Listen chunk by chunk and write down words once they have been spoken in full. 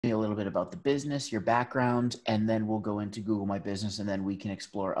me a little bit about the business, your background, and then we'll go into Google My Business, and then we can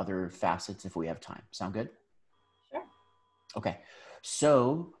explore other facets if we have time. Sound good? Sure. Okay.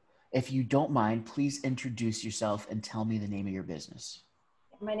 So if you don't mind, please introduce yourself and tell me the name of your business.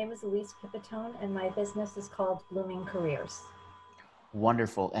 My name is Elyse Pipitone, and my business is called Blooming Careers.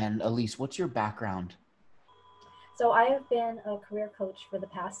 Wonderful. And Elyse, what's your background? So I have been a career coach for the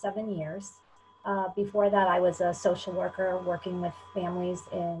past 7 years. Before that, I was a social worker working with families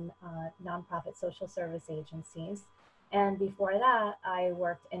in nonprofit social service agencies. And before that, I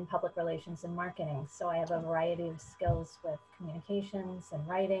worked in public relations and marketing. So I have a variety of skills with communications and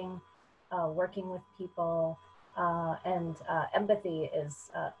writing, working with people, and empathy is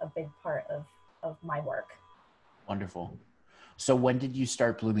a big part of my work. Wonderful. So when did you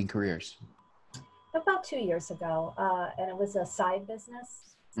start Blooming Careers? About 2 years ago, and it was a side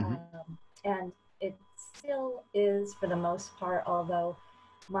business. And it still is for the most part, although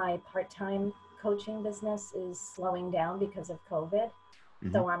my part-time coaching business is slowing down because of COVID.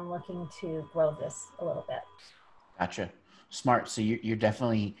 So I'm looking to grow this a little bit. Gotcha. Smart. So you're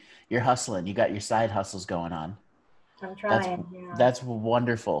definitely, you're hustling. You got your side hustles going on. I'm trying. That's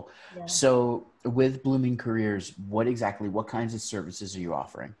wonderful. Yeah. So with Blooming Careers, what kinds of services are you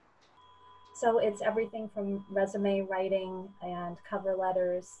offering? So it's everything from resume writing and cover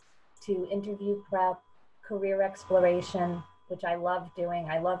letters to interview prep, career exploration, which I love doing.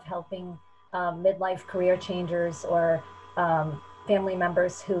 I love helping midlife career changers or family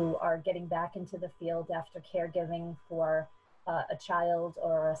members who are getting back into the field after caregiving for a child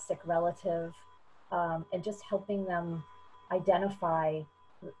or a sick relative, and just helping them identify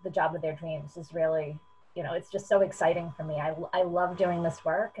the job of their dreams is really, it's just so exciting for me. I love doing this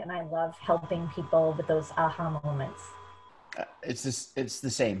work, and I love helping people with those aha moments. It's the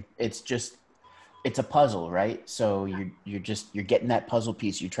same. It's a puzzle, right? So you're getting that puzzle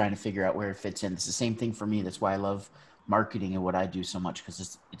piece. You're trying to figure out where it fits in. It's the same thing for me. That's why I love marketing and what I do so much,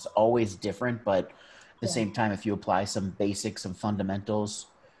 because it's always different, but at the same time, if you apply some basics, some fundamentals,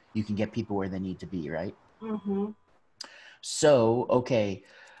 you can get people where they need to be, right? So, okay.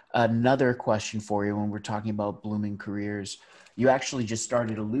 Another question for you when we're talking about Blooming Careers, you actually just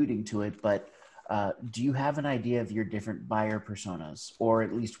started alluding to it, but do you have an idea of your different buyer personas, or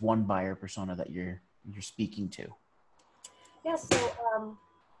at least one buyer persona that you're speaking to? Yeah, so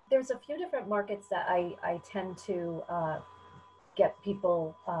there's a few different markets that I tend to get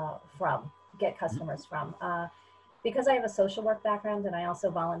people get customers from. Because I have a social work background and I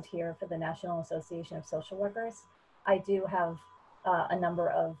also volunteer for the National Association of Social Workers, I do have a number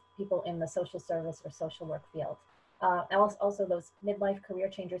of people in the social service or social work field. Also those midlife career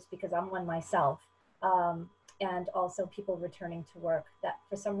changers, because I'm one myself, and also people returning to work. That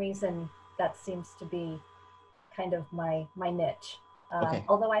for some reason, that seems to be kind of my niche. Okay.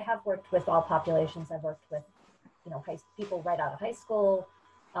 Although I have worked with all populations. I've worked with, people right out of high school,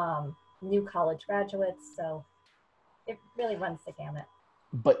 new college graduates. So it really runs the gamut.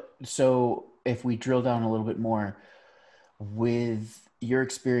 But so if we drill down a little bit more, with your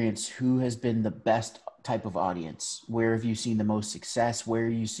experience, who has been the best type of audience? Where have you seen the most success? Where are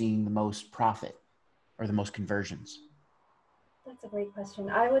you seeing the most profit or the most conversions? That's a great question.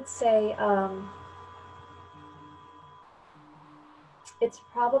 I would say it's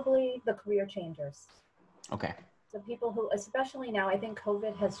probably the career changers. Okay. So people who, especially now, I think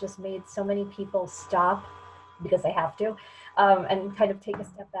COVID has just made so many people stop because they have to, and kind of take a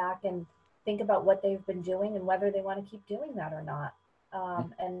step back and think about what they've been doing and whether they want to keep doing that or not,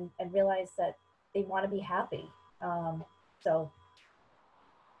 and realize that they want to be happy. So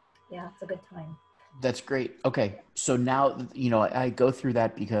yeah, it's a good time. That's great. Okay. So now, I go through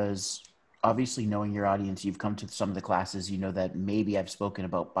that because obviously knowing your audience, you've come to some of the classes, that maybe I've spoken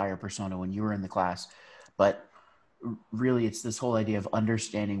about buyer persona when you were in the class, but really it's this whole idea of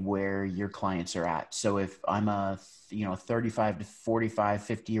understanding where your clients are at. So if I'm a 35 to 45,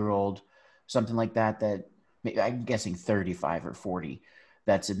 50-year-old, something like that I'm guessing 35 or 40,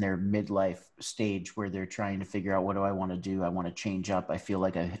 that's in their midlife stage where they're trying to figure out, what do I want to do? I want to change up. I feel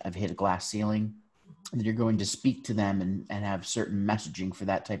like I've hit a glass ceiling. And you're going to speak to them and have certain messaging for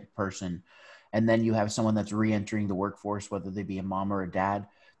that type of person. And then you have someone that's re-entering the workforce, whether they be a mom or a dad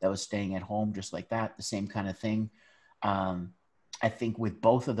that was staying at home, just like that, the same kind of thing. I think with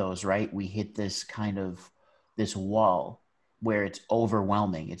both of those, right, we hit this this wall where it's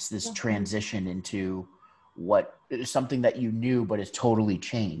overwhelming. It's this transition into something that you knew, but it's totally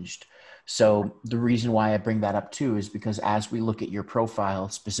changed. So the reason why I bring that up too is because as we look at your profile,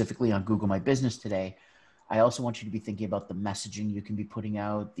 specifically on Google My Business today, I also want you to be thinking about the messaging you can be putting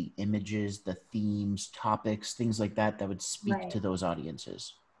out, the images, the themes, topics, things like that would speak to those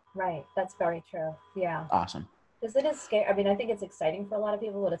audiences. Right. That's very true. Yeah. Awesome. Because it is scary. I mean, I think it's exciting for a lot of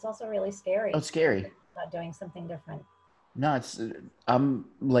people, but it's also really Oh, scary it's scary. about doing something different. No, it's I'm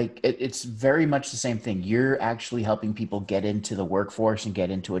like it's very much the same thing. You're actually helping people get into the workforce and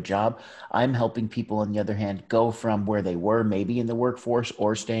get into a job. I'm helping people, on the other hand, go from where they were, maybe in the workforce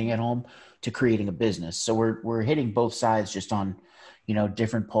or staying at home, to creating a business. So we're hitting both sides, just on,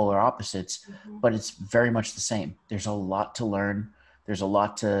 different polar opposites, Mhm. but it's very much the same. There's a lot to learn. There's a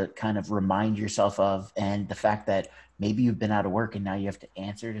lot to kind of remind yourself of, and the fact that maybe you've been out of work and now you have to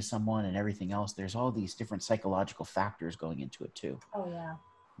answer to someone and everything else. There's all these different psychological factors going into it too. Oh, yeah.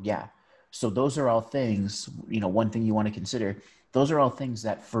 Yeah. So those are all things, one thing you want to consider. Those are all things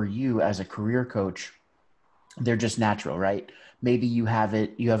that for you as a career coach, they're just natural, right? Maybe you have a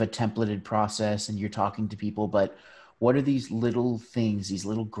templated process and you're talking to people, but what are these little things, these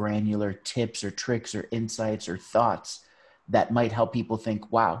little granular tips or tricks or insights or thoughts that might help people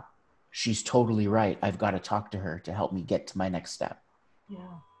think, wow, she's totally right. I've got to talk to her to help me get to my next step. Yeah.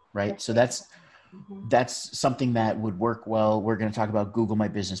 Right. That's So very that's important. that's something that would work well. We're going to talk about Google My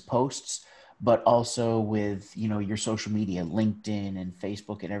Business posts, but also with, your social media, LinkedIn and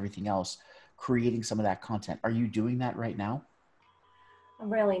Facebook and everything else, creating some of that content. Are you doing that right now?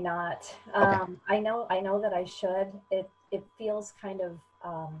 I'm really not. Okay. I know that I should. It feels kind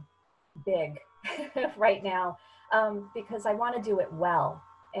of big right now, because I want to do it well.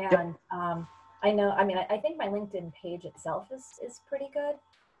 Yep. And I know, I mean, I think my LinkedIn page itself is pretty good,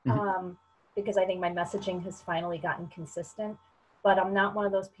 Mhm. um, because I think my messaging has finally gotten consistent. But I'm not one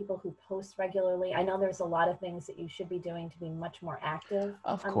of those people who post regularly. I know there's a lot of things that you should be doing to be much more active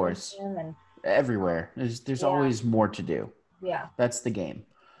Of on course. LinkedIn. And Everywhere. There's yeah, always more to do. yeah, That's the game.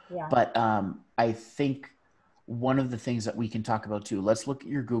 yeah. But I think one of the things that we can talk about too, let's look at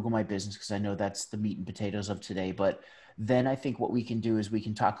your Google My Business, because I know that's the meat and potatoes of today. But then I think what we can do is we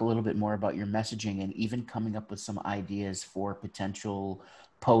can talk a little bit more about your messaging and even coming up with some ideas for potential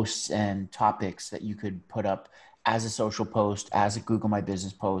posts and topics that you could put up as a social post, as a Google My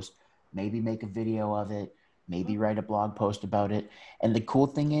Business post, maybe make a video of it, maybe write a blog post about it. And the cool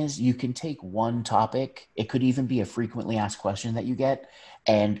thing is you can take one topic, it could even be a frequently asked question that you get,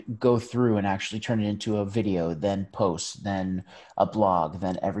 and go through and actually turn it into a video, then post, then a blog,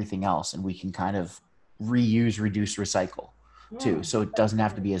 then everything else. And we can kind of reuse, reduce, recycle too. So it That's doesn't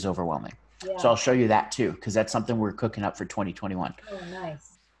have to nice. be as overwhelming. So Yeah. I'll show you that too, because that's something we're cooking up for 2021. Oh,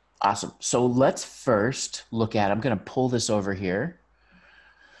 nice. Awesome. So let's first look at, I'm going to pull this over here.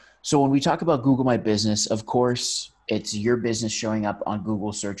 So when we talk about Google My Business, of course, it's your business showing up on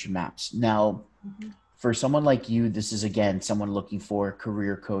Google search and maps. Now, Hmm. for someone like you, this is again someone looking for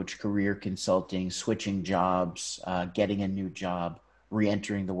career coach, career consulting, switching jobs, getting a new job,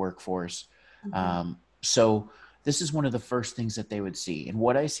 re-entering the workforce. Hmm. So this is one of the first things that they would see. And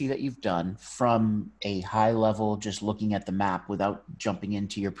what I see that you've done from a high level, just looking at the map without jumping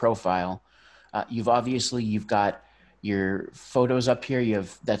into your profile, you've got your photos up here.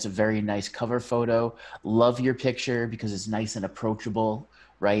 That's a very nice cover photo. Love your picture because it's nice and approachable,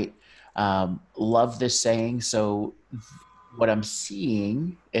 right? Love this saying. So what I'm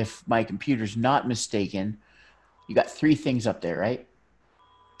seeing, if my computer's not mistaken, you got three things up there, right?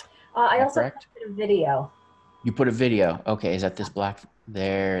 Is I that also correct? posted a video. You put a video. Okay, is that this black?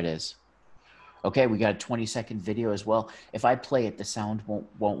 There it is. Okay, we got a 20-second video as well. If I play it, the sound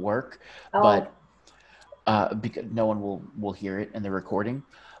won't work, Oh, but because no one will hear it in the recording.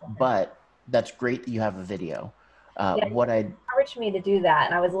 okay. But that's great that you have a video. Yeah, you What I encouraged me to do that,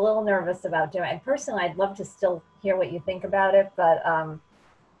 and I was a little nervous about doing it. And personally, I'd love to still hear what you think about it, but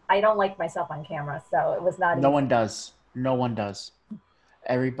I don't like myself on camera, so it was not No easy. one does. No one does.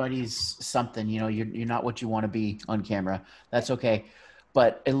 Everybody's something, you're not what you want to be on camera. That's okay.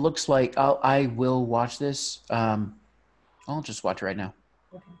 But it looks like I will watch this. I'll just watch it right now.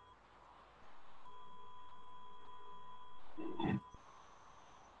 Okay.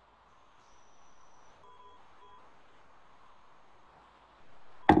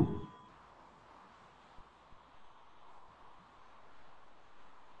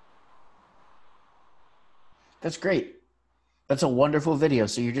 That's great. That's a wonderful video.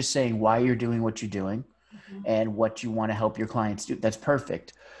 So you're just saying why you're doing what you're doing Hmm. and what you want to help your clients do. That's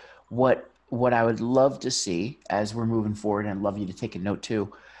perfect. What I would love to see as we're moving forward, and I'd love you to take a note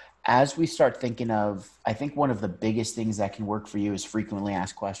too, as we start thinking of, I think one of the biggest things that can work for you is frequently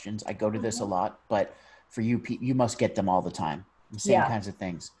asked questions. I go to this a Hmm. lot, but for you, you must get them all the time. The same Yeah, kinds of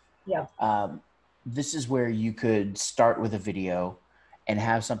things. yeah. um, this is where you could start with a video and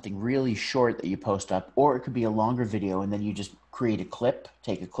have something really short that you post up, or it could be a longer video and then you just create a clip,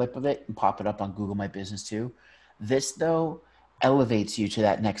 take a clip of it and pop it up on Google My Business too. This though, elevates you to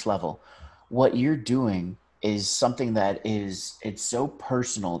that next level. What you're doing is something that is, it's so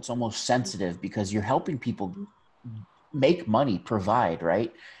personal, it's almost sensitive, because you're helping people make money, provide,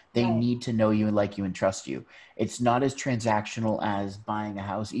 right? They Right. need to know you and like you and trust you. It's not as transactional as buying a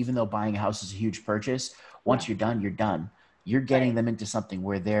house, even though buying a house is a huge purchase. Yeah. Once you're done, you're done. You're getting Right. them into something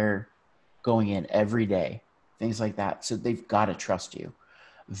where they're going in every day, things like that. So they've got to trust you.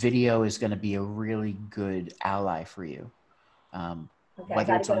 Video is going to be a really good ally for you. Okay. I Whether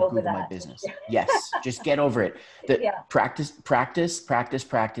got to it's get on over Google My that. Business. Yes, just get over it. The Yeah. practice, practice, practice,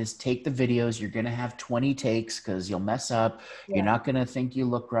 practice. Take the videos. You're going to have 20 takes because you'll mess up. You're Yeah. not going to think you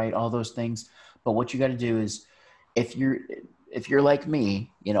look right, all those things. But what you got to do is, if you're if you're like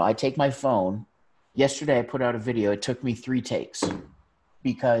me, I take my phone. Yesterday I put out a video. It took me 3 takes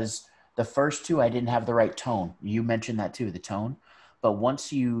because the first 2 I didn't have the right tone. You mentioned that too, the tone. But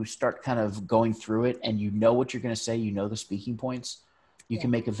once you start kind of going through it and you know what you're going to say, the speaking points, you Yeah.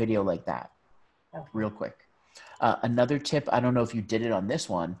 can make a video like that Okay. real quick. Another tip, I don't know if you did it on this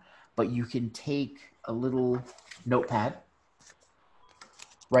one, but you can take a little notepad,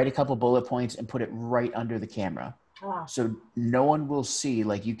 write a couple bullet points, and put it right under the camera. Ah. So no one will see,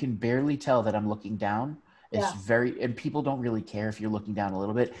 like you can barely tell that I'm looking down. It's Yeah. and people don't really care if you're looking down a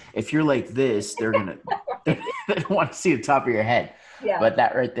little bit. If you're like this, they're going to, they want to see the top of your head. Yeah. But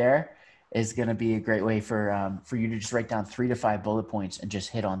that right there is going to be a great way for you to just write down 3 to 5 bullet points and just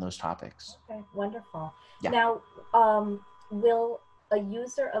hit on those topics. Okay. Wonderful. Yeah. Now, will a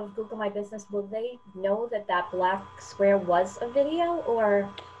user of Google My Business, will they know that that black square was a video, or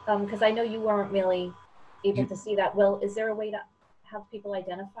because I know you weren't really able to see that. Is there a way to have people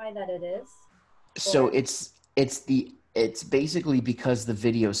identify that it is? So Or it's basically because the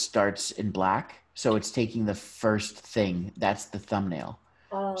video starts in black. So it's taking the first thing. That's the thumbnail.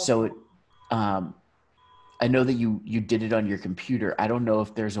 oh, So okay. I know that you did it on your computer. I don't know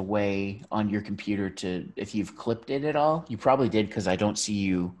if there's a way on your computer if you've clipped it at all. You probably did, because I don't see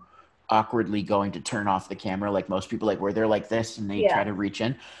you awkwardly going to turn off the camera like most people, like where they're like this and they try Yeah. to reach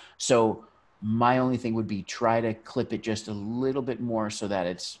in. So my only thing would be try to clip it just a little bit more so that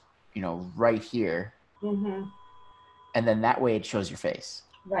it's, right here. Mm-hmm. And then that way it shows your face.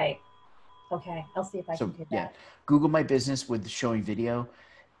 Right. Okay. I'll see if I can So do yeah, that. Google My Business with showing video,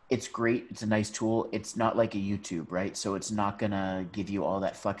 it's great. It's a nice tool. It's not like a YouTube, right? So it's not going to give you all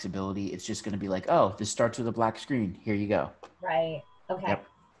that flexibility. It's just going to be like, oh, this starts with a black screen. Here you go. Right. Okay. Yep.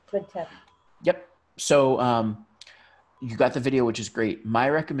 Good tip. Yep. So you got the video, which is great. My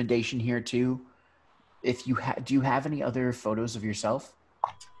recommendation here too, if you do you have any other photos of yourself?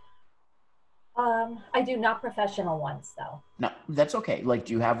 I do not professional ones though. No, that's okay. Like,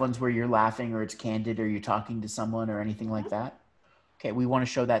 do you have ones where you're laughing or it's candid or you're talking to someone or anything like Mhm. that? Okay, we want to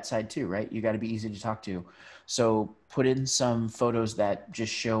show that side too, right? You got to be easy to talk to. So put in some photos that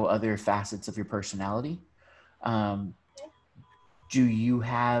just show other facets of your personality. Um, do you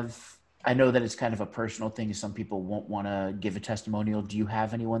have, I know that it's kind of a personal thing. Some people won't want to give a testimonial. Do you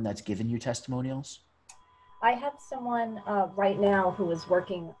have anyone that's given you testimonials? I have someone right now who is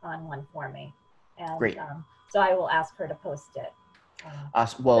working on one for me, and Great. so I will ask her to post it. But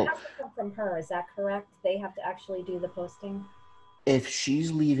it Well, has to come from her. Is that correct? They have to actually do the posting. if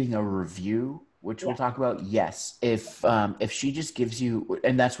she's leaving a review, which we'll Yeah. talk about, yes. If she just gives you,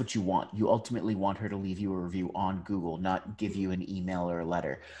 and that's what you want, you ultimately want her to leave you a review on Google, not give you an email or a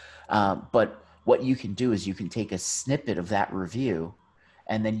letter. But what you can do is you can take a snippet of that review,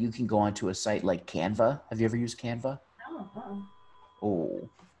 and then you can go onto a site like Canva. Have you ever used Canva? Oh, Oh,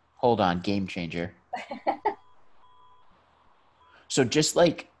 hold on, game changer. So just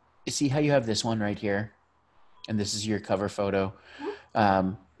like, see how you have this one right here, and this is your cover photo. uh-uh.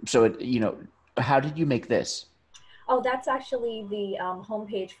 Um, so how did you make this? Oh, that's actually the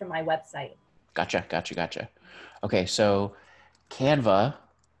homepage for my website. Gotcha. Okay, so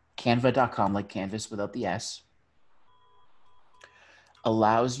canva.com, like canvas without the S,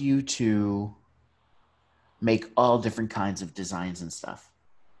 allows you to make all different kinds of designs and stuff.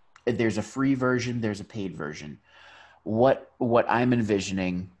 There's a free version, there's a paid version. What I'm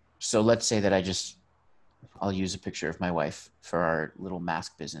envisioning, so let's say that I'll use a picture of my wife for our little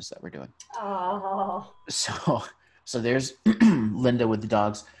mask business that we're doing. Oh, So there's Linda with the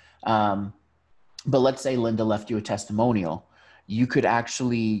dogs. But let's say Linda left you a testimonial. You could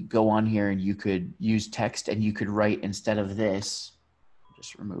actually go on here and you could use text, and you could write, instead of this,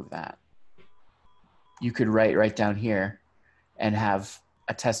 just remove that. You could write right down here and have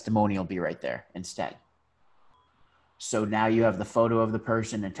a testimonial be right there instead. So now you have the photo of the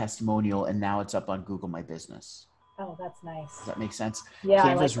person, a testimonial, and now it's up on Google My Business. oh, that's nice. Does that make sense? Yeah, I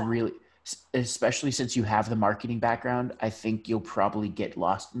like Canva's that. especially since you have the marketing background, I think you'll probably get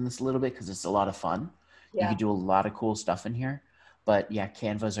lost in this a little bit because it's a lot of fun. You Yeah. can do a lot of cool stuff in here. But yeah,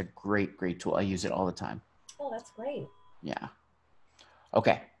 Canva is a great, great tool. I use it all the time. Oh, that's great. Yeah.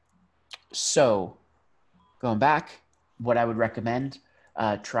 Okay. So going back, what I would recommend,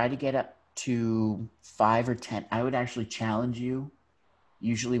 try to get up to 5 or 10. I would actually challenge you.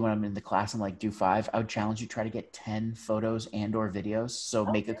 Usually when I'm in the class, I'm like, do 5. I would challenge you, try to get 10 photos and or videos. So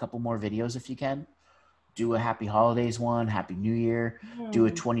make a Okay. couple more videos if you can. Do a happy holidays one, happy new year, do a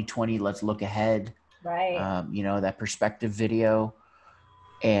Hmm. 2020, let's look ahead, Right. that perspective video.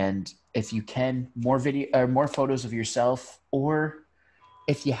 And if you can, more video or more photos of yourself, or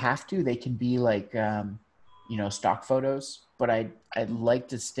if you have to, they can be like, stock photos, but I'd like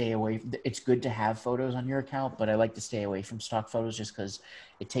to stay away. It's good to have photos on your account, but I like to stay away from stock photos just because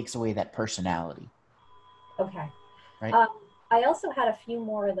it takes away that personality. Okay. Right. Um, I also had a few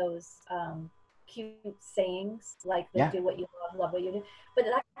more of those cute sayings, like the Yeah. "do what you love what you do," but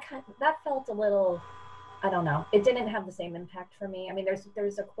that felt a little. I don't know. It didn't have the same impact for me. I mean,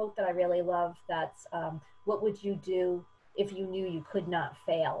 there's a quote that I really love. That's "What would you do if you knew you could not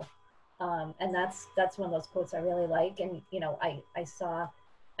fail?" And that's one of those quotes I really like. And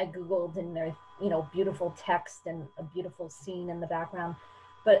I googled, and there's beautiful text and a beautiful scene in the background.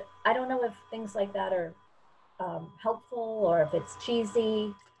 But I don't know if things like that are helpful or if it's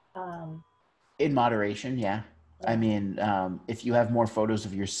cheesy. Um, In moderation. Yeah. I yeah. mean, if you have more photos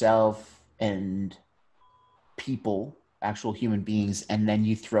of yourself and people, actual human beings, and then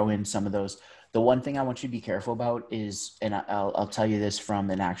you throw in some of those. The one thing I want you to be careful about is, and I'll tell you this from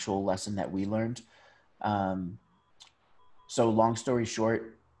an actual lesson that we learned. Um, so long story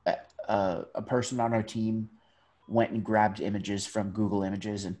short, a person on our team went and grabbed images from Google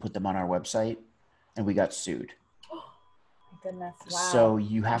Images and put them on our website, and we got sued. My goodness. So Wow.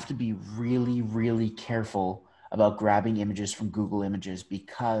 you have to be really, really careful about grabbing images from Google Images,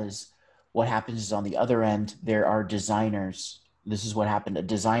 because what happens is on the other end, there are designers. This is what happened. A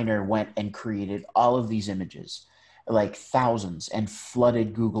designer went and created all of these images, like thousands, and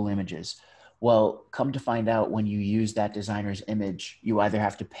flooded Google Images. Well, come to find out, when you use that designer's image, you either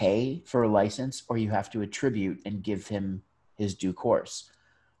have to pay for a license or you have to attribute and give him his due course.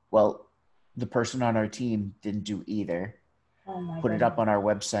 Well, the person on our team didn't do either, Oh my put it up goodness. on our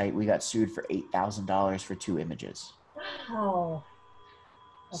website. We got sued for $8,000 for 2 images. Wow.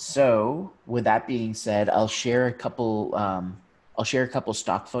 Okay. So, with that being said, I'll share a couple. I'll share a couple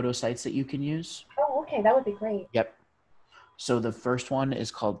stock photo sites that you can use. Oh, okay. That would be great. Yep. So the first one is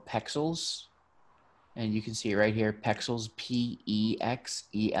called Pexels, and you can see it right here. Pexels,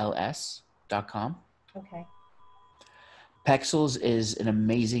 PEXELS.com. Okay. Pexels is an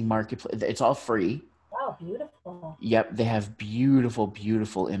amazing marketplace. It's all free. Wow. Beautiful. Yep, they have beautiful,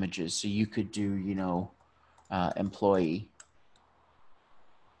 beautiful images. So you could do, employee.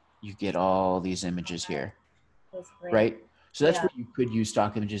 You get all these images here, That's great. right? So that's Yeah. where you could use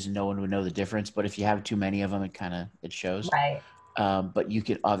stock images and no one would know the difference. But if you have too many of them, it shows. Right. But you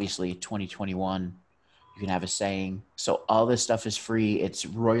could obviously 2021, you can have a saying. So all this stuff is free. It's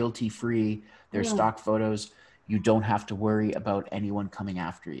royalty free. There's Mm, stock photos. You don't have to worry about anyone coming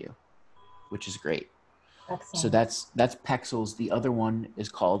after you, which is great. So excellent. that's Pexels. The other one is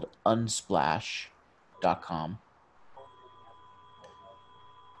called Unsplash.com.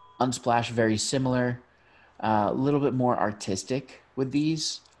 Unsplash, very similar, a little bit more artistic with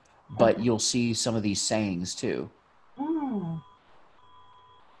these, but Okay. you'll see some of these sayings too, Mm,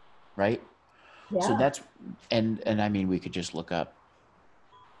 right? So yeah. that's, and I mean, we could just look up.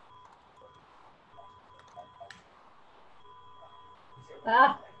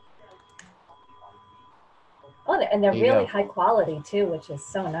 Ah. Oh, and they're There you really go. high quality too, which is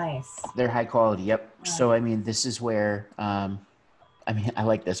so nice. They're high quality. Yep. Yeah. So I mean, this is where, I mean, I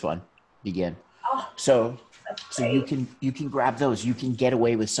like this one. Begin. Oh, So that's so you great. can you can grab those. You can get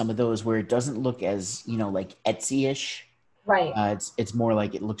away with some of those where it doesn't look as, like Etsy-ish. Right. It's more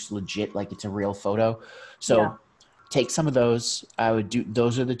like it looks legit, like it's a real photo. Yeah. So take some of those. I would do.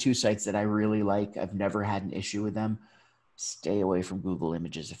 Those are the two sites that I really like. I've never had an issue with them. Stay away from Google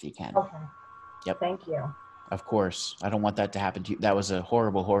Images if you can. Okay. Yep, Thank you. of course. I don't want that to happen to you. That was a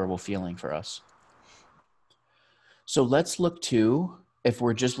horrible, horrible feeling for us. So let's look to, if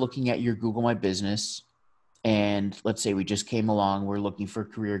we're just looking at your Google My Business, and let's say we just came along, we're looking for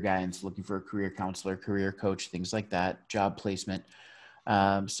career guidance, looking for a career counselor, career coach, things like that, job placement.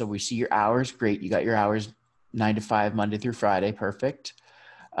 So we see your hours. Great. You got your hours 9 to 5, Monday through Friday. Perfect.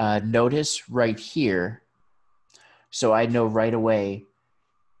 Notice right here. So I know right away,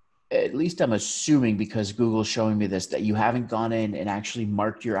 at least I'm assuming, because Google's showing me this, that you haven't gone in and actually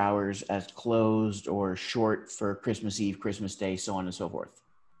marked your hours as closed or short for Christmas Eve, Christmas Day, so on and so forth.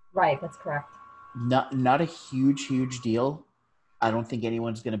 Right, that's correct. Not a huge deal. I don't think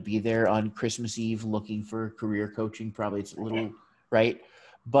anyone's going to be there on Christmas Eve looking for career coaching. Probably it's a little, right?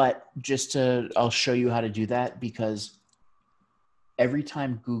 But I'll show you how to do that, because every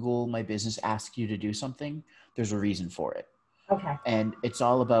time Google My Business asks you to do something, there's a reason for it. Okay. And it's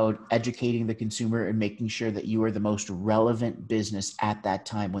all about educating the consumer and making sure that you are the most relevant business at that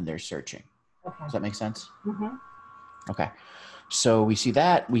time when they're searching. Okay. Does that make sense? Mm-hmm. Okay. So we see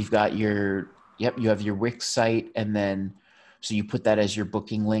that we've got you have your Wix site, and then, so you put that as your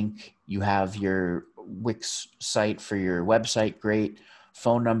booking link. You have your Wix site for your website. Great.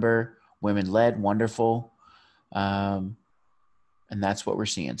 Phone number, women led, wonderful. And that's what we're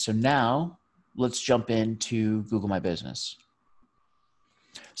seeing. So now let's jump into Google My Business.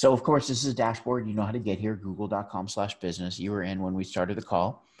 So of course, this is a dashboard. You know how to get here, google.com/business. You were in when we started the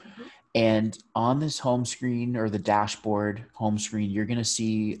call. Mm-hmm. And on this home screen, or the dashboard home screen, you're going to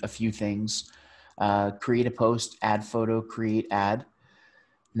see a few things. Create a post, add photo, create ad.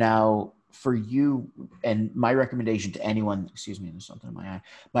 Now, for you, and my recommendation to anyone, excuse me, there's something in my eye.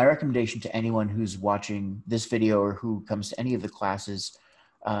 My recommendation to anyone who's watching this video or who comes to any of the classes,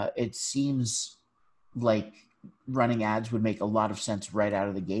 it seems like running ads would make a lot of sense right out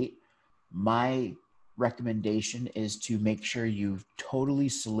of the gate. My recommendation is to make sure you totally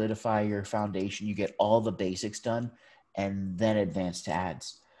solidify your foundation. You get all the basics done and then advance to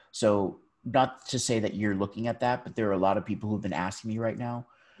ads. So not to say that you're looking at that, but there are a lot of people who've been asking me right now.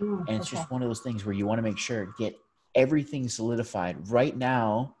 And it's Okay. just one of those things where you want to make sure, get everything solidified right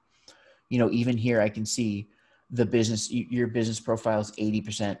now. Even here, I can see your business profile is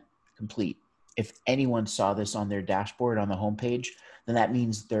 80% complete. If anyone saw this on their dashboard on the homepage, then that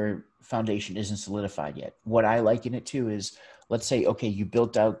means their foundation isn't solidified yet. What I liken it to is, let's say, okay, you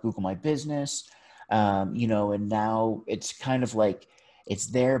built out Google My Business, and now it's kind of like it's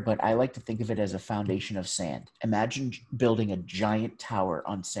there, but I like to think of it as a foundation of sand. Imagine building a giant tower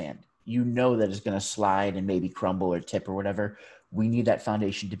on sand. You know that it's going to slide and maybe crumble or tip or whatever. We need that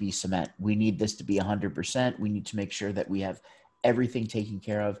foundation to be cement. We need this to be 100%. We need to make sure that we have everything taken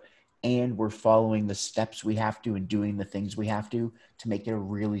care of, and we're following the steps we have to and doing the things we have to make it a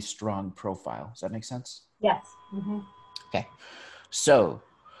really strong profile. Does that make sense? Yes. Mm-hmm. Okay. So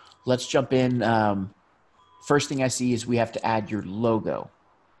let's jump in. First thing I see is we have to add your logo.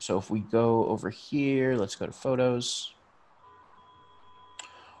 So if we go over here, let's go to photos.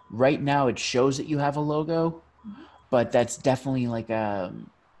 Right now it shows that you have a logo, but that's definitely like an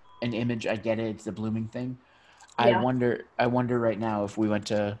image. I get it. It's the blooming thing. Yeah. I wonder right now if we went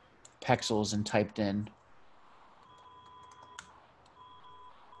to Pexels and typed in,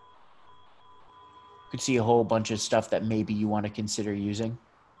 could see a whole bunch of stuff that maybe you want to consider using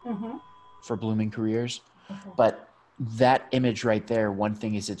for blooming careers. Okay. But that image right there, one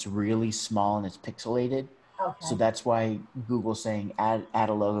thing is it's really small and it's pixelated. Okay. So that's why Google's saying add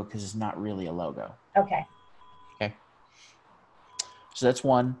a logo, because it's not really a logo. Okay. Okay. So that's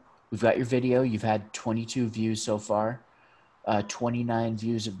one. We've got your video. You've had 22 views so far, 29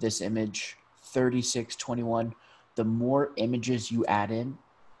 views of this image, 36, 21. The more images you add in,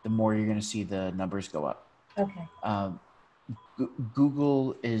 the more you're going to see the numbers go up. Okay.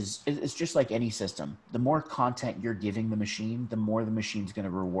 Google it's just like any system. The more content you're giving the machine, the more the machine's going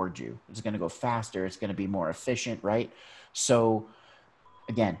to reward you. It's going to go faster. It's going to be more efficient, right? So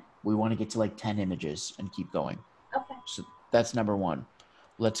again, we want to get to like 10 images and keep going. Okay. So that's number one.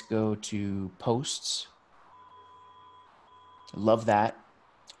 Let's go to posts. Love that,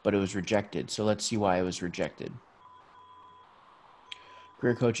 but it was rejected. So let's see why it was rejected.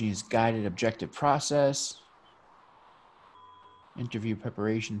 Career coaching is guided, objective process. Interview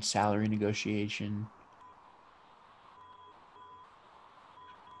preparation, salary negotiation.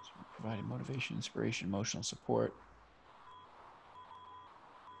 Providing motivation, inspiration, emotional support.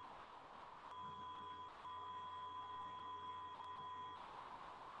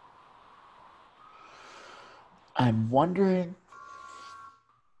 I'm wondering.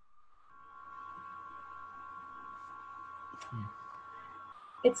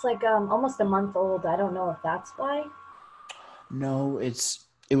 It's like almost a month old. I don't know if that's why. No,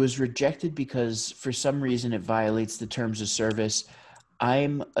 it was rejected because for some reason it violates the terms of service.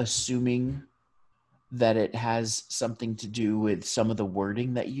 I'm assuming that it has something to do with some of the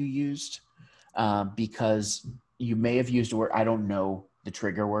wording that you used, because you may have used a word. I don't know the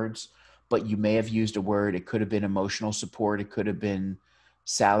trigger words, but you may have used a word. It could have been emotional support. It could have been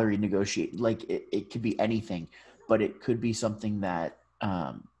salary negotiate. Like it could be anything, but it could be something that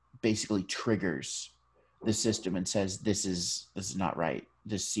basically triggers the system and says, this is not right.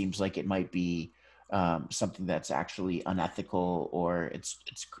 This seems like it might be something that's actually unethical, or it's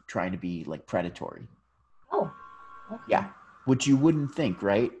trying to be like predatory. Oh, okay. Yeah. Which you wouldn't think,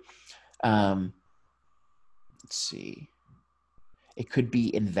 right? Let's see. It could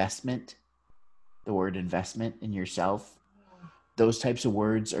be investment, the word investment in yourself. Those types of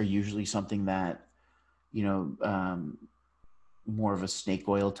words are usually something that, more of a snake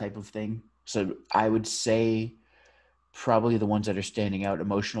oil type of thing. So I would say probably the ones that are standing out: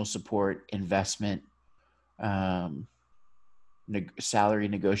 emotional support, investment, salary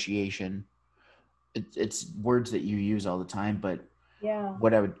negotiation. It's words that you use all the time, but Yeah.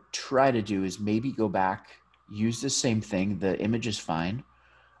 what I would try to do is maybe go back, use the same thing. The image is fine,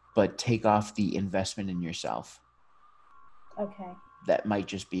 but take off the investment in yourself. Okay. That might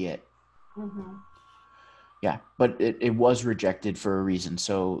just be it. Mm-hmm. Yeah, but it was rejected for a reason.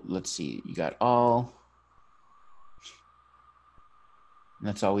 So let's see. You got all. And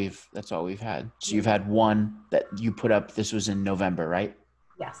that's all we've had. So you've had one that you put up. This was in November, right?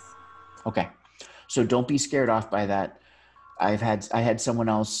 Yes. Okay. So don't be scared off by that. I had someone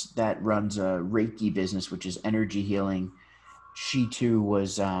else that runs a Reiki business, which is energy healing. She too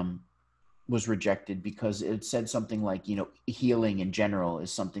was rejected because it said something like, healing in general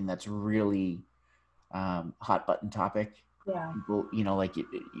is something that's really hot button topic. Yeah. People, like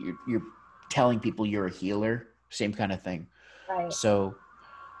you're telling people you're a healer, same kind of thing. Right. So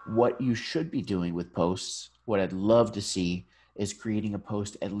what you should be doing with posts, what I'd love to see, is creating a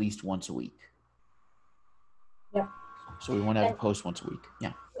post at least once a week. Yep. So we want to have And a post once a week.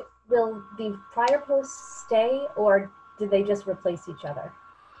 Yeah. will the prior posts stay, or do they just replace each other?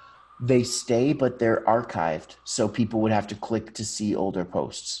 They stay, but they're archived. So people would have to click to see older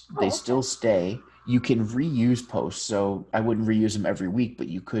posts. They Okay. still stay. You can reuse posts. So I wouldn't reuse them every week, but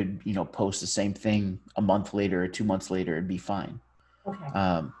you could, post the same thing a month later or 2 months later and be fine.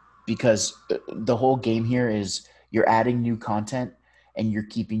 Okay. Because the whole game here is you're adding new content and you're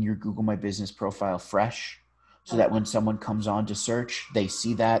keeping your Google My Business profile fresh, so that when someone comes on to search, they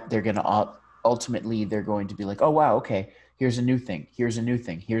see that they're going to ultimately, they're going to be like, oh, wow, okay, here's a new thing. Here's a new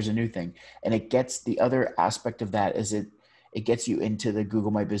thing. Here's a new thing. And it gets, the other aspect of that is it gets you into the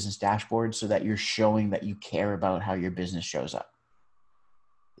Google My Business dashboard, so that you're showing that you care about how your business shows up.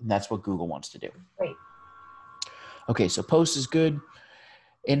 And that's what Google wants to do. Great. Okay. So post is good.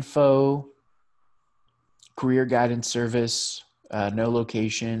 Info, career guidance service, no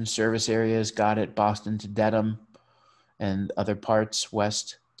location, service areas, got it. Boston to Dedham and other parts,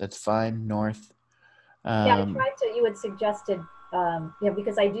 west, that's fine. North. Yeah, I tried to. You had suggested,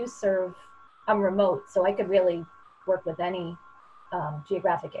 because I do serve. I'm remote, so I could really work with any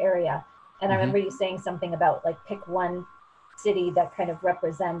geographic area. And I remember you saying something about like pick one city that kind of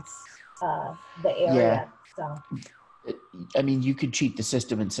represents the area. Yeah. So. I mean, you could cheat the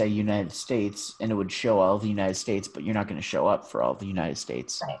system and say United States, and it would show all the United States, but you're not going to show up for all the United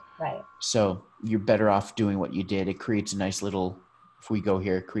States. Right. So you're better off doing what you did. It creates a nice little, if we go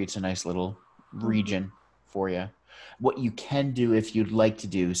here, it creates a nice little region for you. What you can do if you'd like to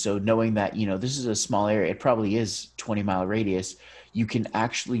do, so knowing that, this is a small area, it probably is 20-mile radius, you can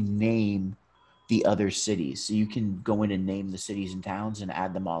actually name the other cities. So you can go in and name the cities and towns and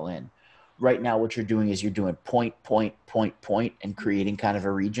add them all in. Right now, what you're doing is you're doing point, and creating kind of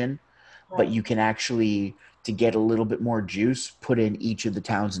a region, but you can actually, to get a little bit more juice, put in each of the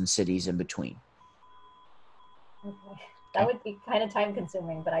towns and cities in between. Okay. That would be kind of time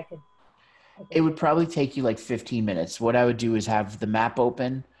consuming, but I could it would probably take you like 15 minutes. What I would do is have the map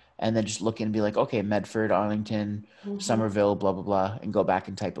open and then just look in and be like, okay, Medford, Arlington, Somerville, blah, blah, blah, and go back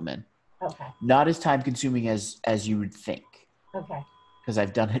and type them in. Okay. Not as time consuming as you would think. Okay. Because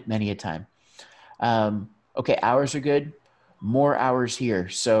I've done it many a time. Okay, hours are good. More hours here.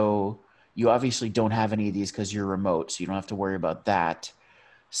 So you obviously don't have any of these because you're remote, so you don't have to worry about that.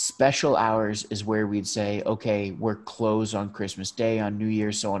 Special hours is where we'd say, okay, we're closed on Christmas Day, on New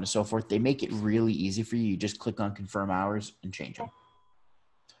Year's, so on and so forth. They make it really easy for you. You just click on confirm hours and change them.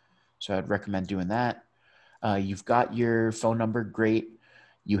 So I'd recommend doing that. You've got your phone number. Great.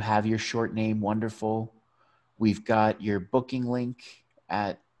 You have your short name. Wonderful. We've got your booking link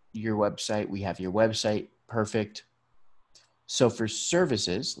at your website. We have your website. Perfect. So for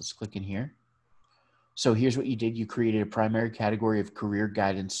services, let's click in here. So here's what you did. You created a primary category of career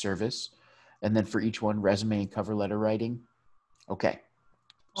guidance service. And then for each one, resume and cover letter writing. Okay.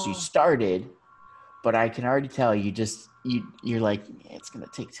 So you started, but I can already tell you're like, it's going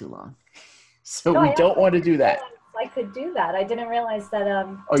to take too long. So we don't want to do that. I could do that. I didn't realize that.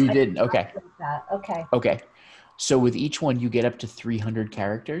 Oh, you didn't? Okay. Okay. Okay. So with each one, you get up to 300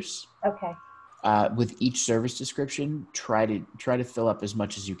 characters. Okay. With each service description, try to fill up as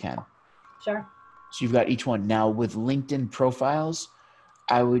much as you can. Sure. So you've got each one. Now with LinkedIn profiles,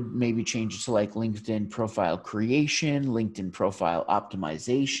 I would maybe change it to like LinkedIn profile creation, LinkedIn profile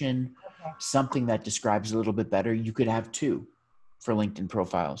optimization, Okay. something that describes a little bit better. You could have 2 for LinkedIn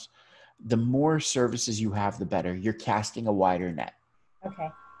profiles. The more services you have, the better. You're casting a wider net. Okay.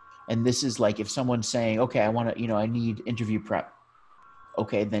 And this is like if someone's saying, okay, I want to, I need interview prep.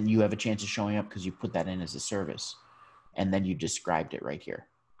 Okay, then you have a chance of showing up because you put that in as a service. And then you described it right here.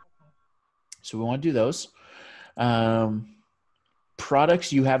 So we want to do those.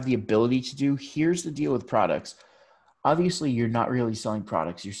 Products you have the ability to do. Here's the deal with products. Obviously, you're not really selling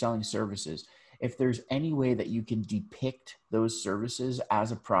products. You're selling services. If there's any way that you can depict those services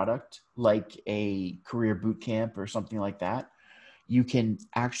as a product, like a career boot camp or something like that, you can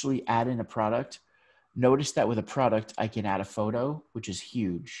actually add in a product. Notice that with a product, I can add a photo, which is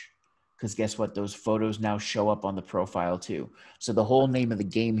huge. Because guess what? Those photos now show up on the profile too. So the whole name of the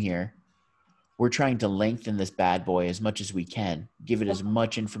game here, we're trying to lengthen this bad boy as much as we can, give it as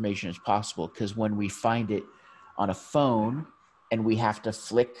much information as possible. Because when we find it on a phone and we have to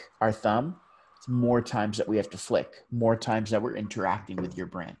flick our thumb, it's more times that we have to flick, more times that we're interacting with your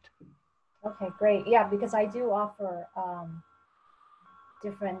brand. Okay, great. Yeah, because I do offer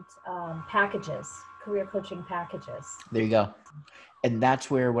different packages, career coaching packages. There you go. And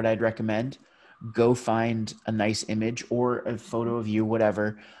that's where what I'd recommend, go find a nice image or a photo of you,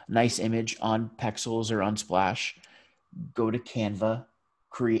 whatever, nice image on Pexels or on Splash, go to Canva,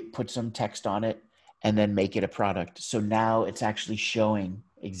 put some text on it, and then make it a product. So now it's actually showing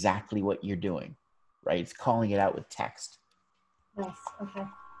exactly what you're doing, right? It's calling it out with text. Nice. Okay.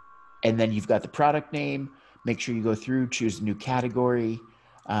 And then you've got the product name. Make sure you go through, choose a new category.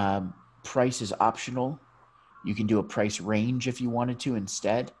 Price is optional. You can do a price range if you wanted to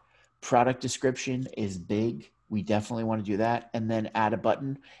instead. Product description is big. We definitely want to do that. And then add a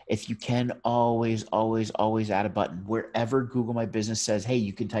button. If you can, always, always, always add a button. Wherever Google My Business says, hey,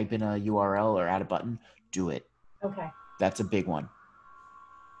 you can type in a URL or add a button, do it. Okay. That's a big one.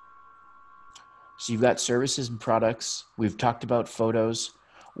 So you've got services and products. We've talked about photos.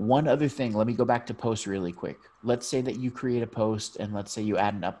 One other thing, let me go back to posts really quick. Let's say that you create a post and let's say you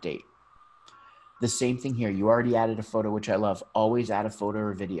add an update. The same thing here. You already added a photo, which I love. Always add a photo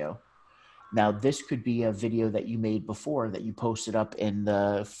or video. Now, this could be a video that you made before that you posted up in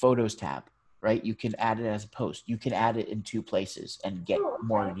the photos tab, right? You can add it as a post. You can add it in 2 places and get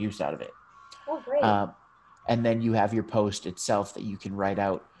more use out of it. Oh, great. And then you have your post itself that you can write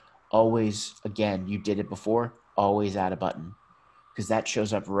out. Always, again, you did it before, always add a button because that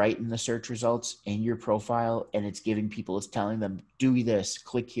shows up right in the search results in your profile and it's giving people, it's telling them, do this,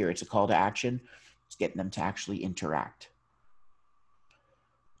 click here. It's a call to action. It's getting them to actually interact.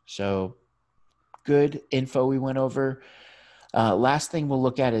 So good info we went over. Last thing we'll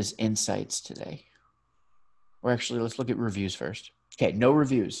look at is insights today. Or actually, let's look at reviews first. Okay, no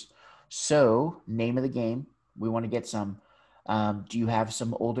reviews. So name of the game, we want to get some. Do you have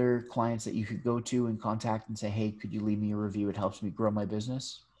some older clients that you could go to and contact and say, hey, could you leave me a review? It helps me grow my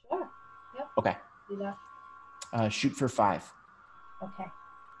business. Sure. Yep. Okay. Do that. Shoot for 5. Okay.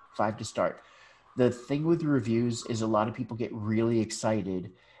 5 to start. The thing with reviews is a lot of people get really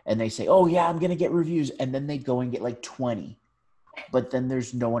excited and they say, oh yeah, I'm going to get reviews. And then they go and get like 20, but then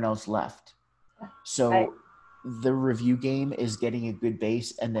there's no one else left. So the review game is getting a good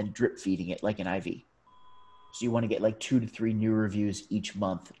base and then drip feeding it like an IV. So you want to get like 2 to 3 new reviews each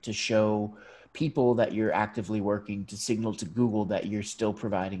month to show people that you're actively working to signal to Google that you're still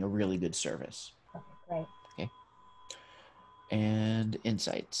providing a really good service. Okay, great. Okay. And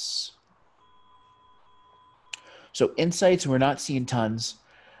insights. So insights, we're not seeing tons.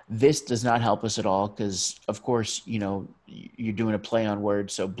 This does not help us at all because, of course, you're doing a play on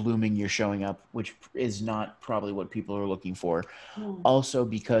words. So blooming, you're showing up, which is not probably what people are looking for. Also,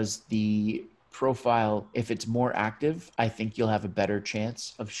 because the profile, if it's more active, I think you'll have a better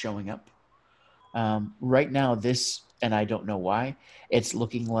chance of showing up. Right now, this, and I don't know why, it's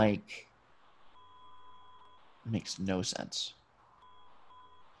looking like it makes no sense.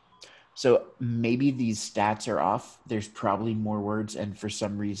 So maybe these stats are off. There's probably more words, and for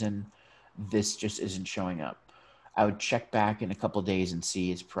some reason, this just isn't showing up. I would check back in a couple of days and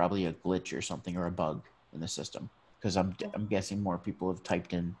see it's probably a glitch or something or a bug in the system because I'm guessing more people have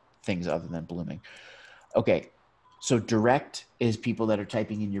typed in things other than blooming. Okay, so direct is people that are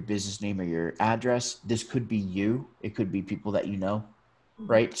typing in your business name or your address. This could be you. It could be people that you know,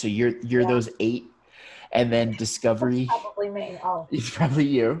 right? So you're those 8. And then discovery, Probably me. Oh, it's probably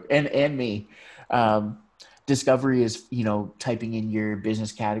you and me. Discovery is, typing in your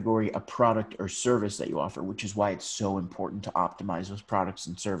business category, a product or service that you offer, which is why it's so important to optimize those products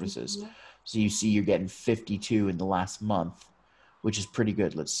and services. Mm-hmm. So you see you're getting 52 in the last month, which is pretty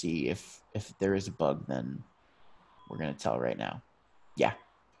good. Let's see if there is a bug, then we're going to tell right now. Yeah.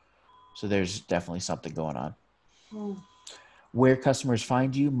 So there's definitely something going on. Mm. Where customers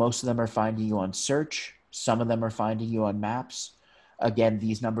find you, most of them are finding you on search. Some of them are finding you on maps. Again,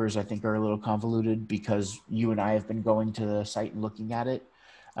 these numbers I think are a little convoluted because you and I have been going to the site and looking at it.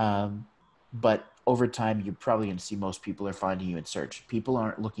 But over time, you're probably going to see most people are finding you in search. People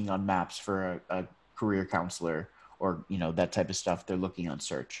aren't looking on maps for a career counselor or, that type of stuff. They're looking on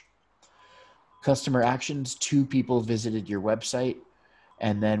search. Customer actions, 2 people visited your website,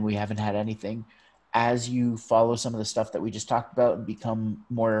 and then we haven't had anything. As you follow some of the stuff that we just talked about and become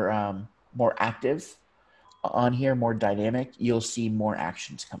more active on here, more dynamic, you'll see more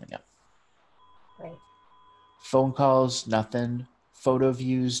actions coming up. Great. Phone calls, nothing. Photo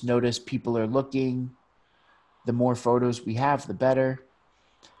views, notice people are looking. The more photos we have, the better.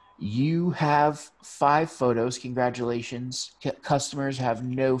 You have 5 photos. Congratulations. Customers have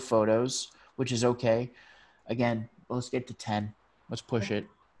no photos, which is okay. Again, let's get to 10. Let's push it.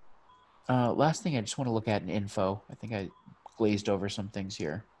 Last thing I just want to look at in info. I think I glazed over some things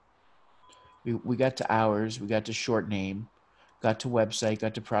here. We got to hours. We got to short name. Got to website.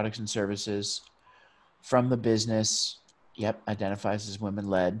 Got to products and services. From the business. Yep, identifies as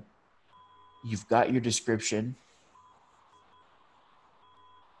women-led. You've got your description.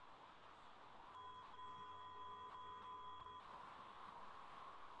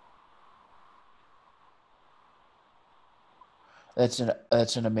 That's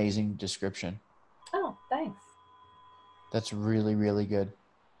an amazing description. Oh, thanks. That's really, really good.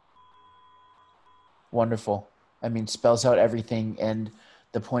 Wonderful. I mean, spells out everything. And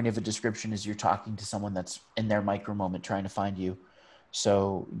the point of a description is you're talking to someone that's in their micro moment trying to find you.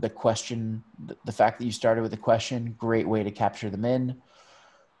 So the question, the fact that you started with a question, great way to capture them in.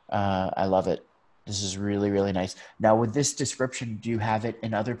 I love it. This is really, really nice. Now with this description, do you have it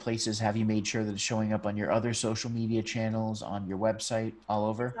in other places? Have you made sure that it's showing up on your other social media channels, on your website, all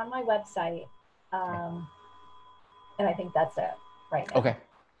over? It's on my website. And I think that's it right now. Okay.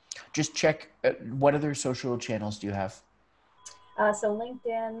 Just check. What other social channels do you have? So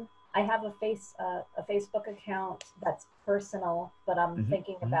LinkedIn, I have a Facebook account that's personal, but I'm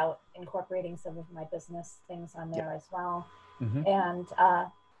thinking about incorporating some of my business things on there as well. And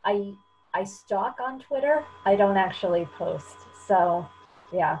I stalk on Twitter. I don't actually post. So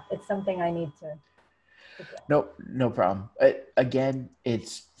yeah, it's something I need to do. No problem. Again,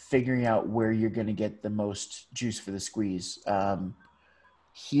 it's figuring out where you're going to get the most juice for the squeeze.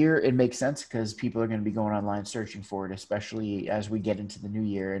 Here it makes sense because people are going to be going online searching for it, especially as we get into the new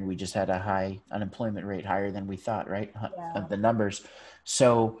year and we just had a high unemployment rate, higher than we thought, right? Yeah. The numbers.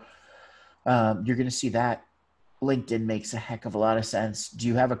 So you're going to see that. LinkedIn makes a heck of a lot of sense. Do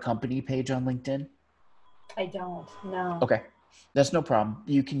you have a company page on LinkedIn? I don't, no. Okay. That's no problem.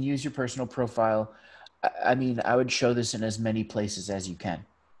 You can use your personal profile. I mean, I would show this in as many places as you can,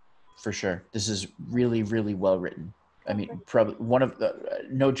 for sure. This is really, really well written. I mean, probably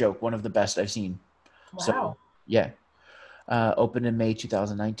no joke, one of the best I've seen. Wow. So, yeah. Opened in May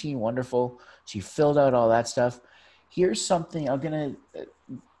 2019. Wonderful. So you filled out all that stuff. Here's something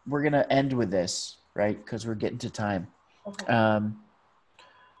we're going to end with this, right? Because we're getting to time. Okay.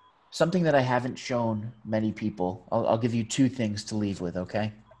 Something that I haven't shown many people. I'll give you 2 things to leave with,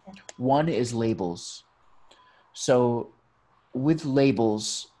 okay? One is labels. So with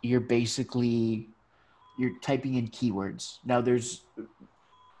labels, you're typing in keywords. Now there's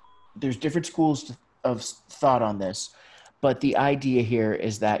different schools of thought on this, but the idea here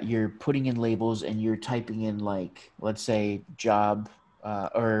is that you're putting in labels and you're typing in, like, let's say job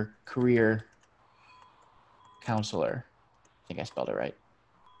or career counselor. I think I spelled it right.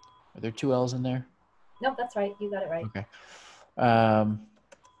 Are there 2 L's in there? Nope, that's right. You got it right. Okay.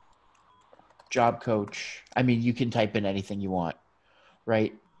 Job coach. I mean, you can type in anything you want,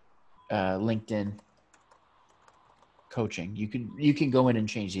 right? LinkedIn coaching. You can go in and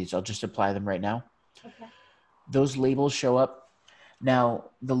change these. I'll just apply them right now. Okay. Those labels show up.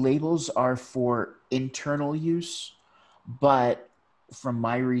 Now, the labels are for internal use, but from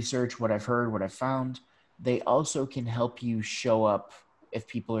my research, what I've heard, what I've found, they also can help you show up if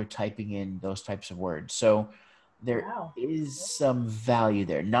people are typing in those types of words. So there is some value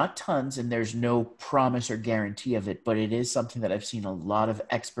there. Not tons, and there's no promise or guarantee of it, but it is something that I've seen a lot of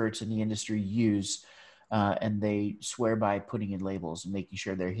experts in the industry use, and they swear by putting in labels and making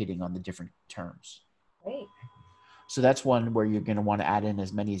sure they're hitting on the different terms. Great. So that's one where you're going to want to add in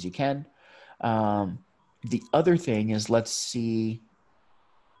as many as you can. The other thing is, let's see,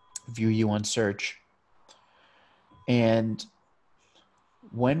 view you on search. And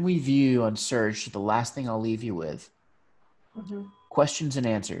when we view you on search, the last thing I'll leave you with, questions and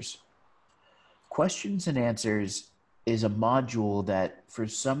answers. Questions and answers is a module that for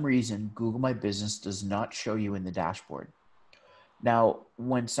some reason Google My Business does not show you in the dashboard. Now,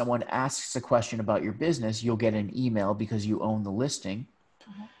 when someone asks a question about your business, you'll get an email because you own the listing.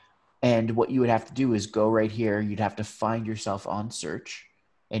 And what you would have to do is go right here. You'd have to find yourself on search,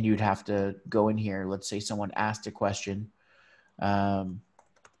 and you'd have to go in here. Let's say someone asked a question.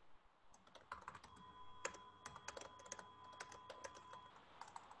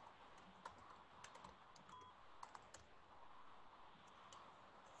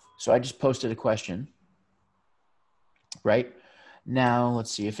 So I just posted a question, right? Now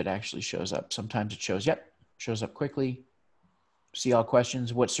let's see if it actually shows up. Sometimes it shows up quickly. See all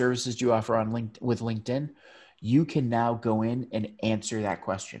questions. What services do you offer on with LinkedIn? You can now go in and answer that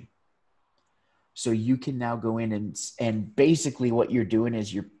question. So you can now go in and basically what you're doing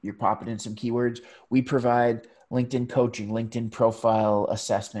is you're popping in some keywords. We provide LinkedIn coaching, LinkedIn profile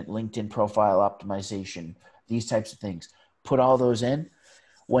assessment, LinkedIn profile optimization, these types of things. Put all those in.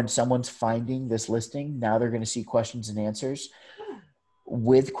 When someone's finding this listing, now they're going to see questions and answers.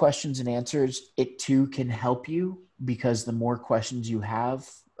 With questions and answers, it too can help you, because the more questions you have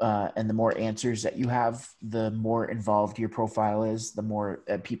and the more answers that you have, the more involved your profile is, the more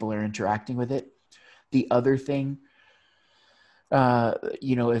people are interacting with it. The other thing,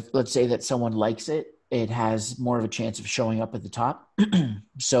 if let's say that someone likes it, it has more of a chance of showing up at the top.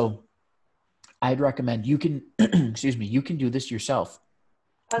 So I'd recommend you can, excuse me, you can do this yourself.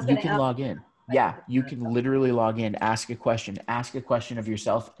 You can log in. Yeah, you can literally log in, ask a question of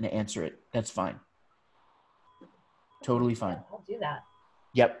yourself and answer it. That's fine. Totally fine. Yeah, I'll do that.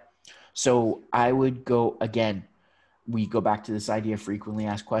 Yep. So I would go again. We go back to this idea of frequently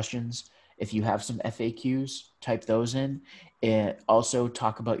asked questions. If you have some FAQs, type those in. And also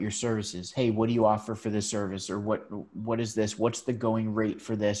talk about your services. Hey, what do you offer for this service? Or what is this? What's the going rate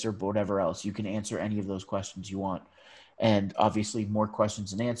for this, or whatever else? You can answer any of those questions you want. And obviously more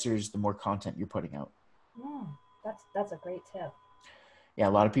questions and answers, the more content you're putting out. That's a great tip. Yeah, a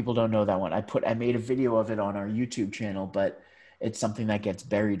lot of people don't know that one. I made a video of it on our YouTube channel, but it's something that gets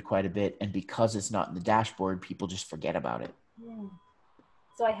buried quite a bit. And because it's not in the dashboard, people just forget about it.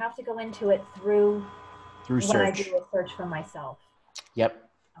 So I have to go into it through when search. I do a search for myself. Yep.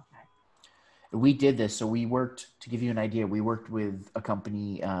 Okay. We did this. So we worked, to give you an idea, we worked with a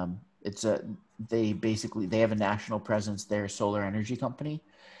company. They have a national presence. They're a solar energy company,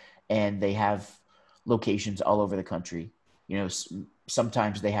 and they have locations all over the country.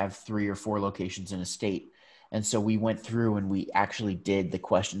 Sometimes they have 3 or 4 locations in a state. And so we went through and we actually did the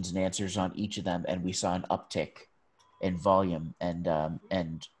questions and answers on each of them. And we saw an uptick in volume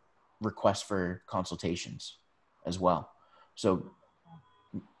and requests for consultations as well. So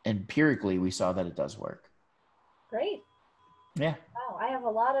empirically, we saw that it does work. Great. Yeah. Wow, I have a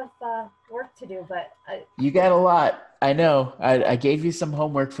lot of work to do, but you got a lot. I know. I gave you some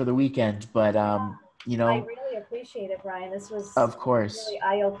homework for the weekend, but I really appreciate it, Bryan. This was of course really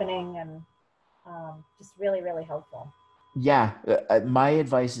eye-opening and just really, really helpful. Yeah. My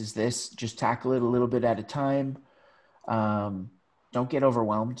advice is this: just tackle it a little bit at a time. Don't get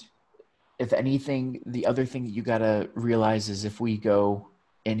overwhelmed. If anything, the other thing that you got to realize is if we go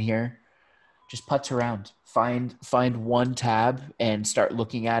in here, just putz around, find one tab and start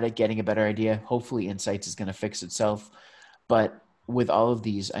looking at it, getting a better idea. Hopefully Insights is going to fix itself. But with all of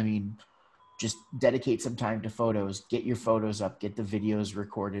these, I mean, just dedicate some time to photos, get your photos up, get the videos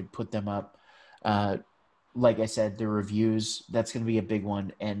recorded, put them up. Like I said, the reviews, that's going to be a big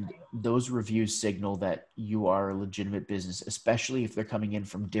one. And those reviews signal that you are a legitimate business, especially if they're coming in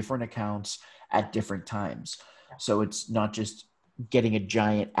from different accounts at different times. So it's not just getting a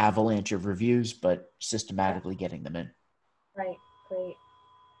giant avalanche of reviews, but systematically getting them in. Right. Great.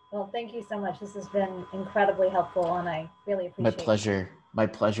 Well, thank you so much. This has been incredibly helpful, and I really appreciate it. My pleasure. My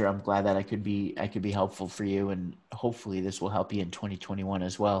pleasure. I'm glad that I could be helpful for you, and hopefully this will help you in 2021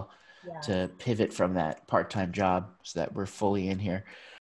 as well to pivot from that part-time job so that we're fully in here.